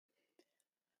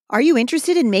Are you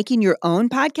interested in making your own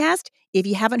podcast? If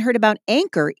you haven't heard about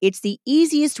Anchor, it's the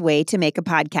easiest way to make a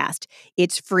podcast.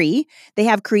 It's free. They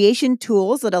have creation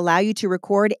tools that allow you to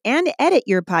record and edit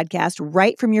your podcast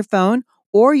right from your phone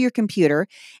or your computer.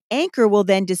 Anchor will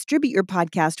then distribute your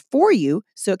podcast for you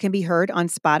so it can be heard on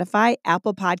Spotify,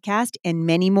 Apple Podcast, and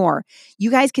many more.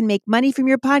 You guys can make money from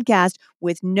your podcast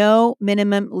with no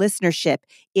minimum listenership.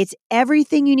 It's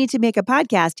everything you need to make a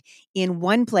podcast in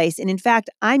one place. And in fact,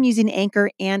 I'm using Anchor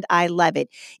and I love it.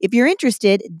 If you're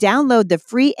interested, download the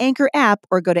free Anchor app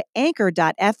or go to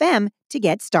anchor.fm to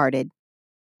get started.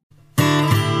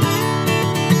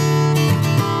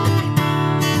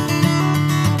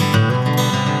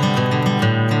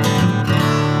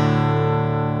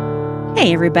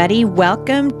 Hey, everybody.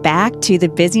 Welcome back to the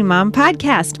Busy Mom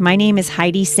Podcast. My name is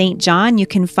Heidi St. John. You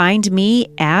can find me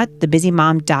at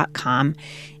thebusymom.com.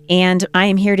 And I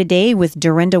am here today with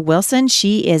Dorinda Wilson.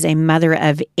 She is a mother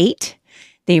of 8.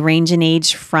 They range in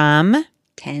age from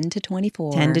 10 to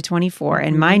 24. 10 to 24.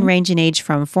 And mine range in age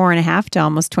from 4.5 to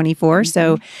almost 24.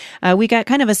 So we got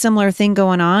kind of a similar thing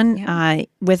going on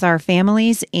with our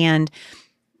families. And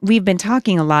we've been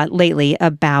talking a lot lately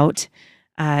about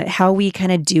how we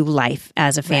kind of do life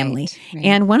as a family. Right.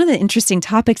 And one of the interesting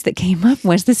topics that came up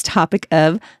was this topic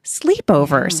of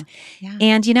sleepovers. Yeah.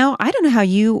 And, you know, I don't know how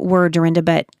you were, Dorinda,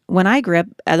 but when I grew up,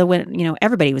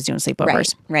 everybody was doing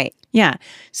sleepovers. Right. Yeah.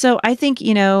 So I think,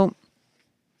 you know,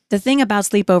 the thing about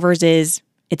sleepovers is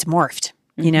it's morphed.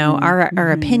 You know,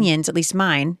 our opinions, at least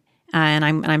mine, and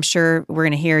I'm sure we're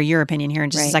going to hear your opinion here in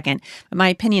just a second. But my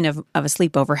opinion of a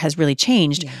sleepover has really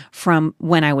changed from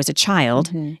when I was a child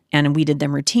and we did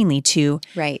them routinely to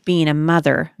being a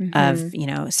mother of, you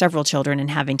know, several children and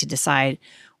having to decide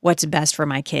what's best for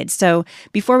my kids. So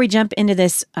before we jump into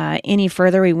this any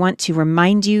further, we want to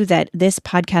remind you that this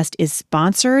podcast is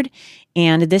sponsored.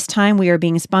 And this time we are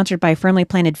being sponsored by Firmly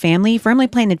Planted Family. Firmly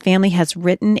Planted Family has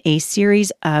written a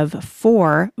series of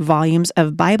 4 volumes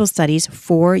of Bible studies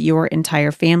for your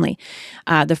entire family.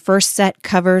 The first set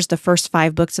covers the first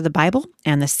 5 books of the Bible,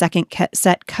 and the second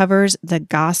set covers the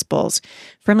Gospels.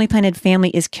 Firmly Planted Family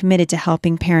is committed to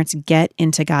helping parents get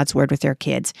into God's Word with their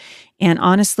kids. And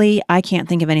honestly, I can't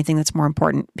think of anything that's more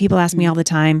important. People ask me all the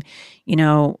time, you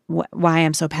know, why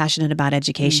I'm so passionate about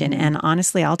education. And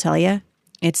honestly, I'll tell you,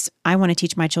 I want to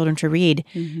teach my children to read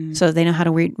so they know how to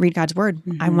read God's Word.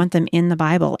 I want them in the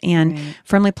Bible. And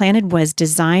Firmly Planted was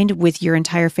designed with your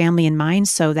entire family in mind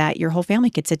so that your whole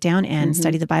family could sit down and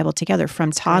study the Bible together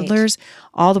from toddlers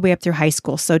all the way up through high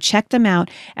school. So check them out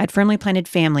at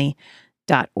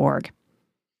firmlyplantedfamily.org.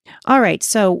 All right,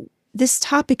 so this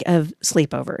topic of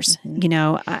sleepovers, you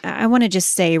know, I want to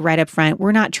just say right up front,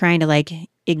 we're not trying to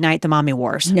ignite the mommy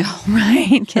wars. No.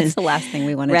 Right? That's the last thing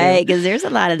we want to do. Right, because there's a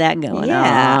lot of that going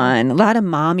on. A lot of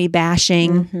mommy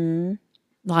bashing.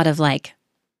 A lot of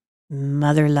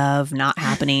mother love not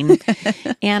happening.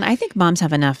 And I think moms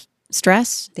have enough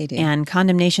stress and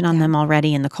condemnation on them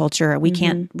already in the culture. We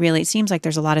can't really, it seems like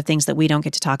there's a lot of things that we don't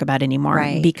get to talk about anymore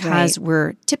because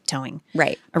we're tiptoeing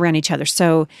around each other.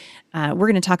 So we're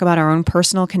going to talk about our own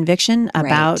personal conviction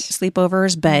about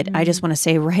sleepovers, but I just want to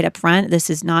say right up front, this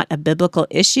is not a biblical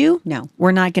issue. No.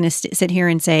 We're not going to sit here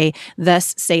and say,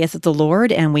 thus saith the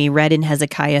Lord, and we read in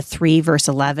Hezekiah 3 verse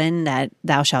 11 that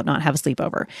thou shalt not have a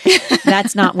sleepover.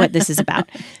 That's not what this is about.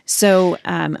 So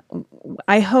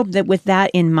I hope that with that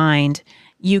in mind,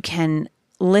 you can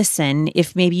listen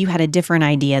if maybe you had a different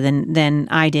idea than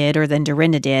I did or than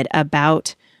Dorinda did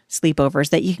about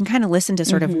sleepovers, that you can kind of listen to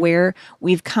sort of where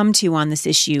we've come to on this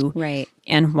issue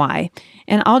and why.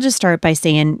 And I'll just start by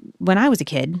saying, when I was a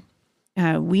kid,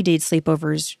 we did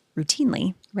sleepovers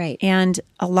routinely. Right. And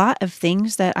a lot of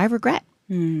things that I regret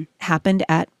happened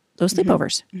at those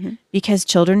sleepovers because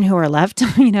children who are left,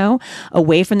 you know,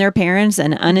 away from their parents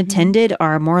and unattended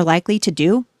are more likely to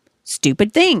do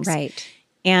stupid things. Right.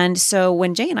 And so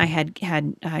when Jay and I had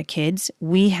kids,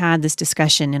 we had this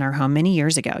discussion in our home many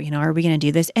years ago. You know, are we going to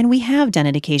do this? And we have done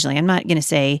it occasionally. I'm not going to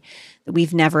say that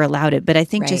we've never allowed it, but I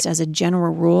think just as a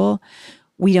general rule,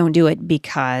 we don't do it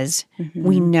because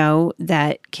we know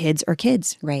that kids are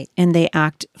kids. Right. And they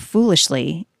act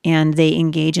foolishly and they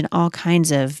engage in all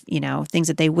kinds of, you know, things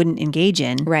that they wouldn't engage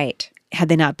in. Right. Had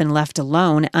they not been left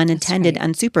alone, unattended,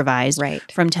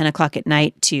 unsupervised from 10 o'clock at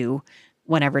night to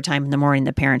whenever time in the morning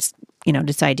the parents, you know,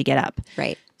 decide to get up.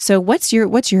 Right. So what's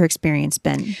your experience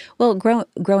been? Well,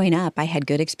 growing up, I had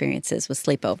good experiences with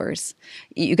sleepovers.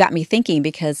 You got me thinking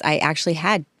because I actually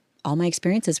had all my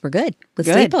experiences were good with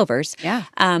sleepovers. Yeah.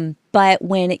 But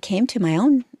when it came to my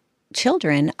own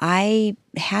children, I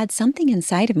had something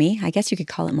inside of me, I guess you could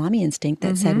call it mommy instinct,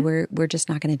 that said, we're just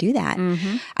not going to do that.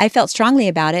 I felt strongly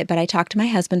about it, but I talked to my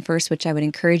husband first, which I would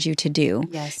encourage you to do.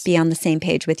 Yes. Be on the same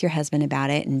page with your husband about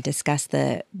it and discuss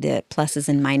the pluses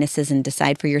and minuses and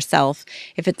decide for yourself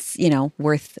if it's,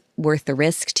 worth the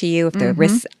risk to you, if the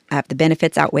risks, the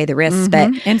benefits outweigh the risks.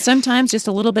 And sometimes just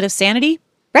a little bit of sanity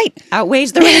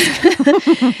outweighs the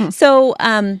risk. So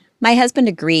my husband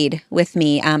agreed with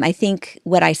me. I think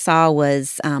what I saw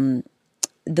was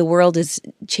the world is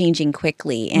changing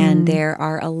quickly, and there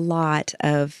are a lot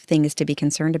of things to be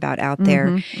concerned about out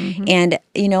there. And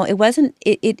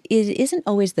it isn't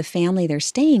always the family they're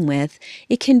staying with.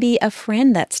 It can be a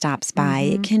friend that stops by.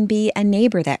 It can be a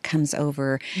neighbor that comes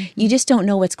over. You just don't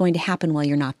know what's going to happen while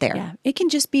you're not there. Yeah, it can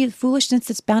just be foolishness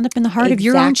that's bound up in the heart of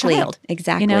your own child.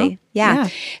 Exactly. Yeah.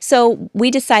 So we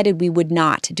decided we would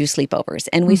not do sleepovers,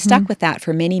 and we stuck with that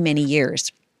for many, many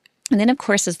years. And then, of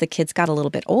course, as the kids got a little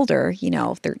bit older,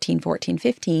 13, 14,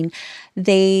 15,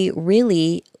 they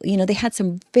really, they had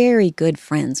some very good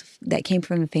friends that came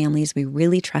from families we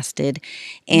really trusted.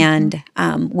 And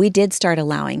we did start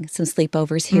allowing some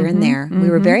sleepovers here and there. We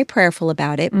were very prayerful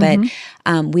about it, but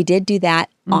we did do that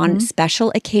on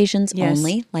special occasions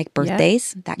only, like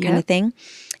birthdays, that kind of thing.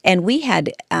 And we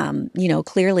had,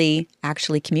 clearly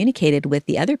actually communicated with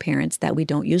the other parents that we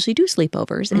don't usually do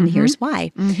sleepovers, and here's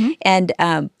why. And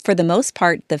for the most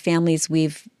part, the families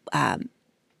we've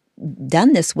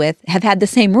done this with have had the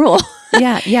same rule.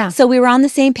 So we were on the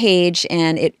same page,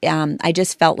 and I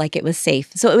just felt like it was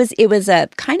safe. So it was a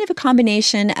kind of a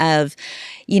combination of,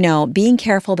 being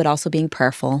careful but also being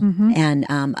prayerful,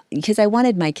 and because I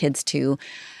wanted my kids to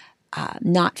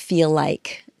not feel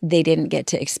like they didn't get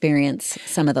to experience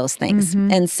some of those things.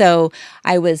 And so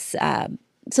I was,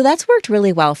 so that's worked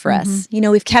really well for us.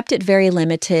 We've kept it very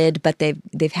limited, but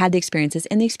they've had the experiences,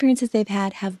 and the experiences they've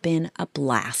had have been a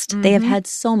blast. They have had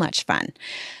so much fun.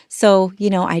 So,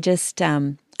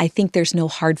 I think there's no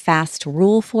hard, fast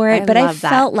rule for it, but I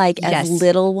felt like as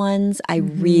little ones, I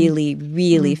really,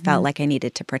 really felt like I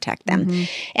needed to protect them.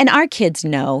 And our kids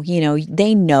know,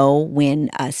 they know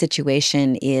when a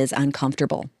situation is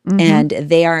uncomfortable, and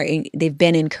they've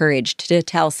been encouraged to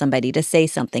tell somebody, to say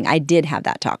something. I did have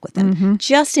that talk with them,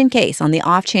 just in case, on the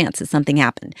off chance that something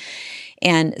happened.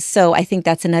 And so I think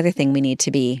that's another thing we need to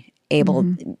be able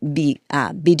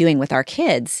be doing with our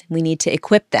kids. We need to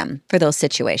equip them for those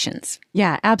situations.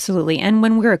 Yeah, absolutely. And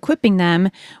when we're equipping them,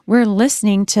 we're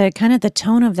listening to kind of the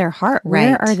tone of their heart.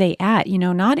 Where are they at?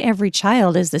 Not every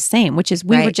child is the same, which is,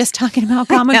 we were just talking about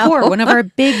Common Core. One of our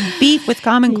big beef with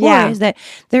Common Core is that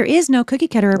there is no cookie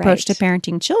cutter approach to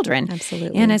parenting children.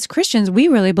 Absolutely. And as Christians, we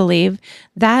really believe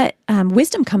that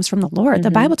wisdom comes from the Lord.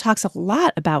 The Bible talks a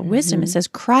lot about wisdom. It says,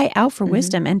 cry out for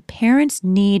wisdom, and parents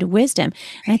need wisdom.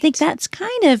 And I think that's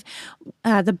kind of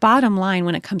the bottom line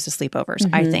when it comes to sleepovers,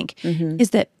 I think, is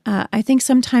that I think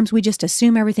sometimes we just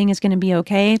assume everything is going to be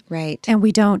okay. Right. And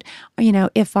we don't,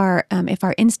 if our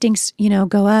instincts,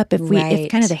 go up, if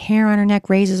kind of the hair on our neck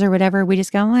raises or whatever, we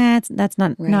just go, that's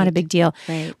not a big deal.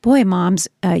 Right. Boy, moms,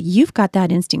 you've got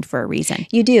that instinct for a reason.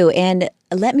 You do. And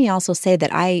let me also say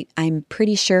that I'm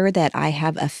pretty sure that I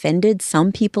have offended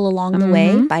some people along the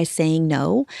way by saying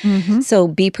no. So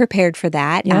be prepared for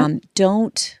that.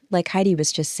 Don't, like Heidi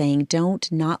was just saying,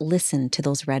 don't not listen to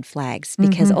those red flags,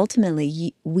 because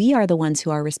ultimately we are the ones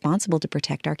who are responsible to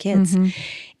protect our kids.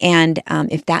 And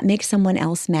if that makes someone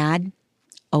else mad,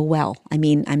 oh, well, I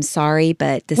mean, I'm sorry,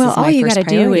 but this is my first priority. All you got to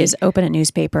do is open a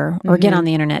newspaper or get on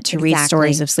the internet to read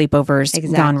stories of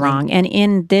sleepovers gone wrong. And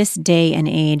in this day and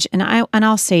age, and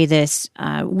I'll say this,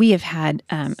 we have had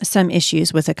some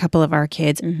issues with a couple of our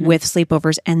kids with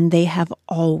sleepovers, and they have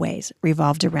always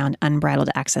revolved around unbridled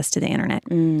access to the internet.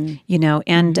 And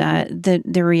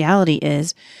the reality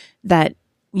is that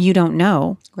you don't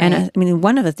know. Right. And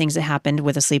one of the things that happened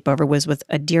with a sleepover was with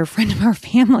a dear friend of our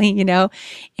family, and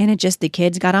the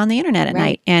kids got on the internet at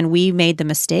night. And we made the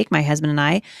mistake, my husband and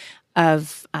I,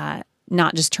 of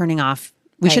not just turning off.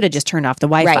 We should have just turned off the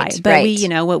Wi-Fi.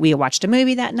 But we watched a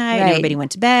movie that night, and everybody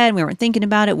went to bed, and we weren't thinking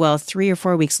about it. Well, 3 or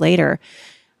 4 weeks later,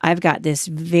 I've got this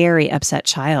very upset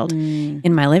child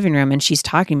in my living room, and she's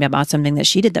talking about something that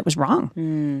she did that was wrong.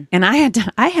 And I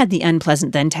had the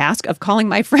unpleasant then task of calling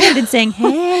my friend and saying, "Hey,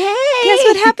 guess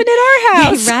what happened at our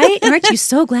house?" Right? Aren't you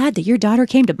so glad that your daughter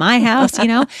came to my house?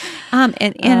 And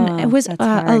it was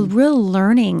a real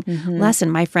learning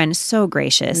lesson. My friend is so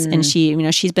gracious, and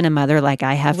she's been a mother like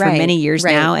I have for many years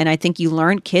now, and I think you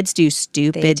learn kids do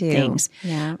stupid things.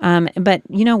 Yeah. But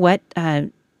you know what?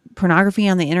 pornography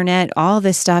on the internet, all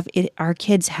this stuff, our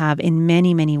kids have in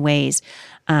many, many ways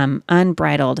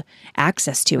unbridled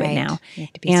access to it now.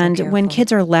 And when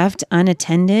kids are left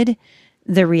unattended,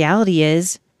 the reality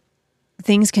is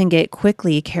things can get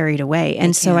quickly carried away.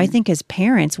 And so I think as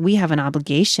parents, we have an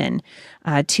obligation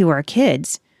to our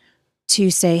kids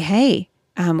to say, hey,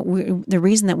 the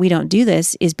reason that we don't do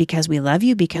this is because we love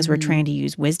you, because we're trying to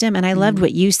use wisdom. And I loved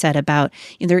what you said about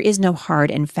there is no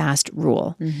hard and fast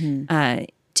rule. There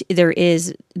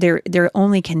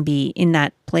only can be in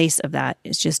that place of that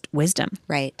is just wisdom.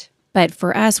 Right. But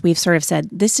for us, we've sort of said,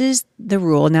 this is the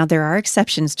rule. Now, there are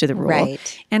exceptions to the rule.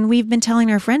 Right. And we've been telling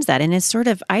our friends that. And it's sort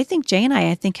of, I think Jay and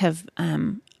I think have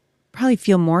probably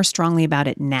feel more strongly about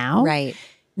it now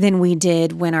than we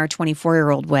did when our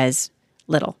 24-year-old was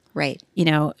little. Right.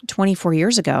 24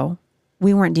 years ago,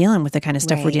 we weren't dealing with the kind of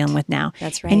stuff we're dealing with now.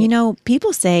 That's right. And,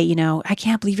 people say, I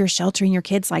can't believe you're sheltering your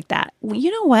kids like that. Well, you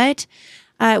know what?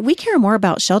 We care more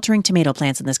about sheltering tomato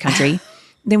plants in this country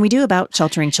than we do about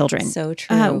sheltering children. So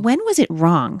true. When was it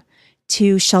wrong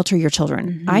to shelter your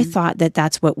children? I thought that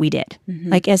that's what we did.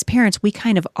 Like as parents, we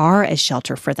kind of are a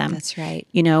shelter for them. That's right.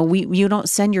 You don't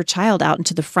send your child out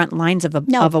into the front lines of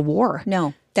a war.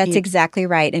 No, that's exactly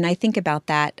right. And I think about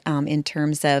that in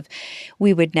terms of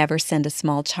we would never send a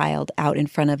small child out in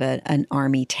front of an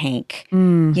army tank.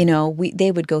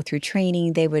 They would go through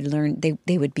training, they would learn,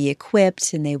 they would be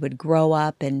equipped, and they would grow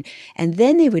up, and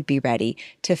then they would be ready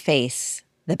to face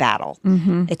the battle.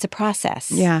 It's a process.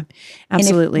 Yeah,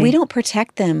 absolutely. And if we don't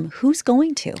protect them, who's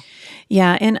going to?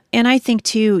 Yeah, and I think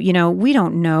too, we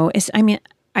don't know.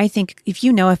 I think if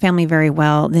you know a family very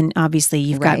well, then obviously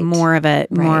you've got more of a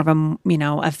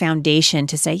a foundation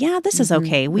to say, yeah, this is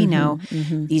okay. We know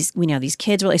these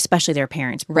kids, really, especially their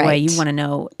parents. Boy, you want to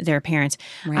know their parents.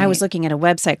 I was looking at a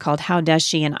website called How Does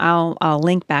She, and I'll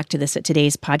link back to this at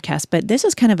today's podcast. But this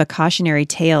is kind of a cautionary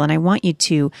tale, and I want you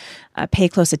to pay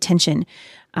close attention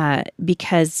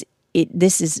because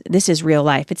this is real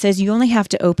life. It says you only have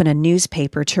to open a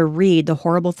newspaper to read the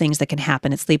horrible things that can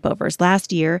happen at sleepovers.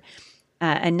 Last year,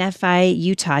 a Nephi,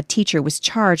 Utah teacher was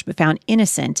charged but found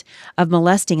innocent of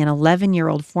molesting an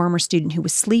 11-year-old former student who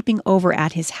was sleeping over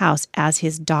at his house as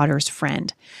his daughter's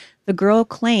friend. The girl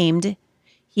claimed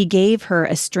he gave her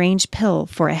a strange pill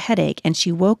for a headache, and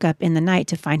she woke up in the night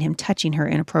to find him touching her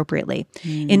inappropriately.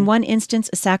 In one instance,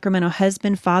 a Sacramento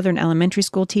husband, father, and elementary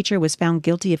school teacher was found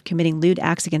guilty of committing lewd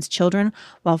acts against children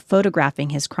while photographing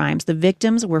his crimes. The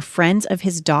victims were friends of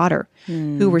his daughter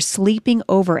who were sleeping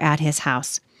over at his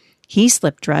house. He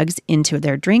slipped drugs into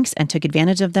their drinks and took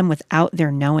advantage of them without their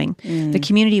knowing. The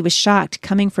community was shocked,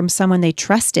 coming from someone they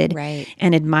trusted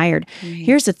and admired.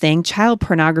 Here's the thing. Child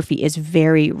pornography is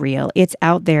very real. It's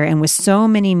out there. And with so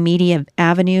many media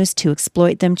avenues to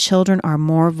exploit them, children are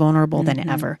more vulnerable than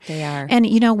ever. They are. And,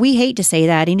 we hate to say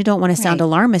that, and you don't want to sound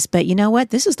alarmist, but you know what?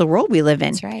 This is the world we live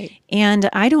in. That's right. And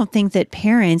I don't think that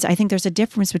parents, I think there's a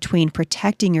difference between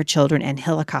protecting your children and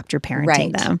helicopter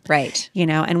parenting them. Right.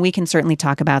 And we can certainly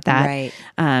talk about that. Right.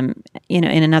 In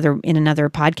another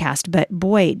podcast. But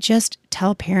boy, just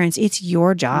tell parents it's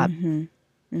your job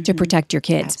to protect your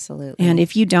kids. Absolutely. And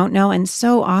if you don't know, and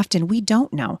so often we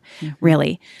don't know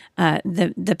really,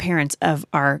 the parents of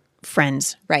our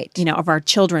friends, of our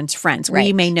children's friends.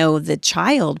 We may know the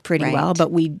child pretty well,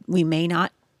 but we may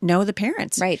not know the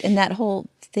parents. Right. And that whole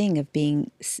thing of being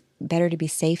better to be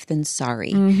safe than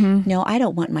sorry. No, I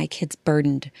don't want my kids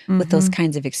burdened with those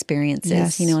kinds of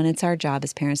experiences, and it's our job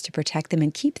as parents to protect them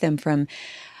and keep them from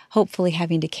hopefully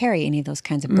having to carry any of those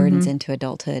kinds of burdens into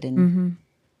adulthood. And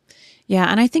yeah,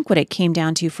 and I think what it came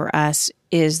down to for us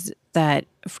is that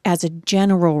as a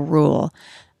general rule,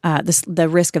 the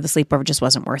risk of the sleepover just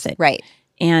wasn't worth it. Right.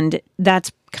 And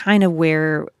that's kind of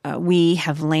where we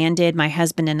have landed, my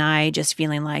husband and I, just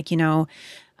feeling like,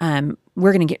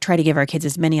 we're going to try to give our kids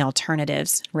as many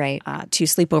alternatives to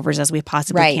sleepovers as we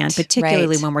possibly can,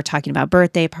 particularly when we're talking about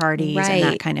birthday parties and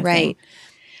that kind of thing.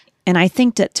 And I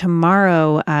think that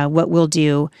tomorrow what we'll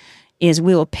do is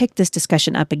we will pick this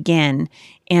discussion up again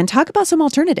and talk about some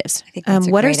alternatives. I think that's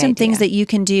what are some things that you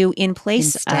can do in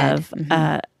place of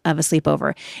a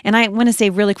sleepover? And I want to say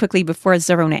really quickly before this,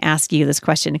 I want to ask you this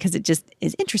question because it just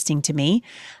is interesting to me.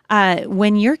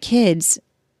 When your kids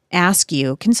ask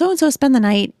you, can so-and-so spend the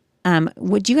night?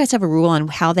 Would you guys have a rule on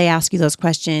how they ask you those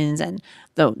questions and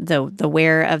the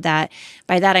where of that?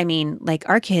 By that, I mean, like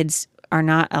our kids are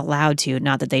not allowed to,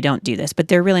 not that they don't do this, but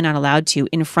they're really not allowed to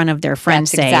in front of their friends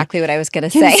say. That's exactly what I was going to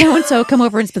say. Can so-and-so come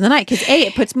over and spend the night? Because A,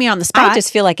 it puts me on the spot. I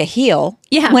just feel like a heel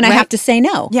when I have to say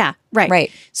no. Yeah.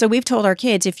 Right. So we've told our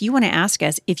kids, if you want to ask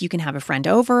us if you can have a friend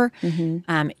over,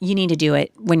 you need to do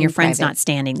it when your friend's not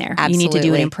standing there. Absolutely. You need to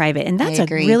do it in private. And that's a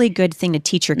really good thing to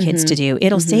teach your kids to do.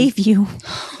 It'll save you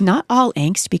not all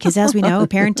angst, because as we know,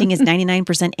 parenting is 99%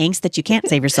 angst that you can't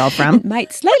save yourself from. It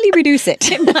might slightly reduce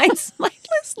it. It might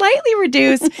slightly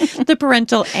reduce the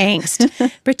parental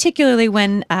angst, particularly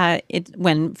when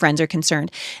friends are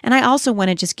concerned. And I also want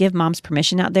to just give moms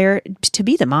permission out there to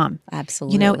be the mom.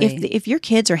 Absolutely. You know, if your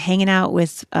kids are hanging out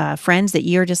with friends that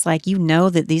you're just like, you know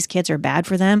that these kids are bad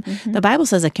for them, the Bible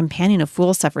says a companion of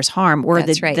fools suffers harm. Or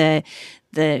That's right.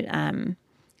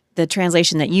 The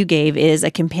translation that you gave is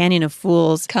a companion of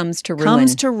fools comes to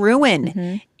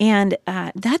ruin. And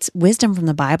that's wisdom from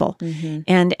the Bible.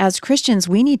 And as Christians,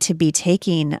 we need to be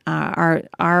taking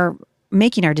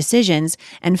making our decisions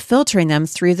and filtering them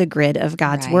through the grid of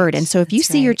God's word. And so if you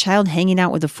see your child hanging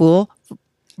out with a fool,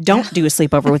 don't do a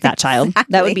sleepover with that child.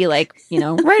 Exactly. That would be like,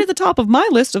 right at the top of my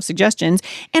list of suggestions.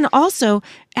 And also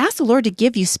ask the Lord to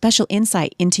give you special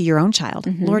insight into your own child.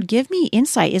 Lord, give me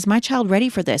insight. Is my child ready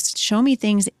for this? Show me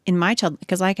things in my child.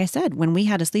 Because like I said, when we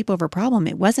had a sleepover problem,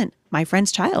 it wasn't my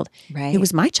friend's child. Right. It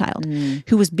was my child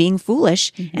who was being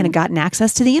foolish and had gotten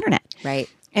access to the internet. Right.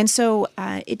 And so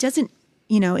it doesn't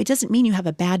mean you have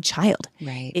a bad child.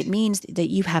 Right. It means that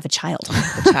you have a child.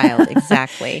 The child,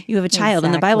 exactly. You have a child.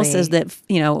 And the Bible says that,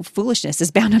 foolishness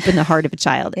is bound up in the heart of a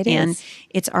child. And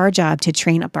it's our job to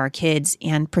train up our kids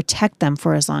and protect them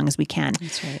for as long as we can.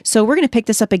 That's right. So we're going to pick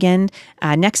this up again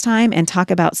next time and talk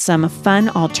about some fun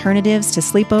alternatives to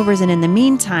sleepovers. And in the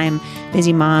meantime,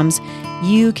 busy moms,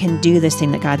 you can do this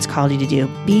thing that God's called you to do.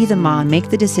 Be the mom, make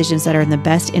the decisions that are in the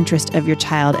best interest of your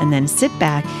child, and then sit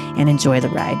back and enjoy the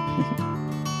ride.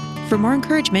 For more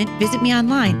encouragement, visit me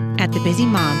online at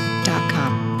TheBusyMom.com.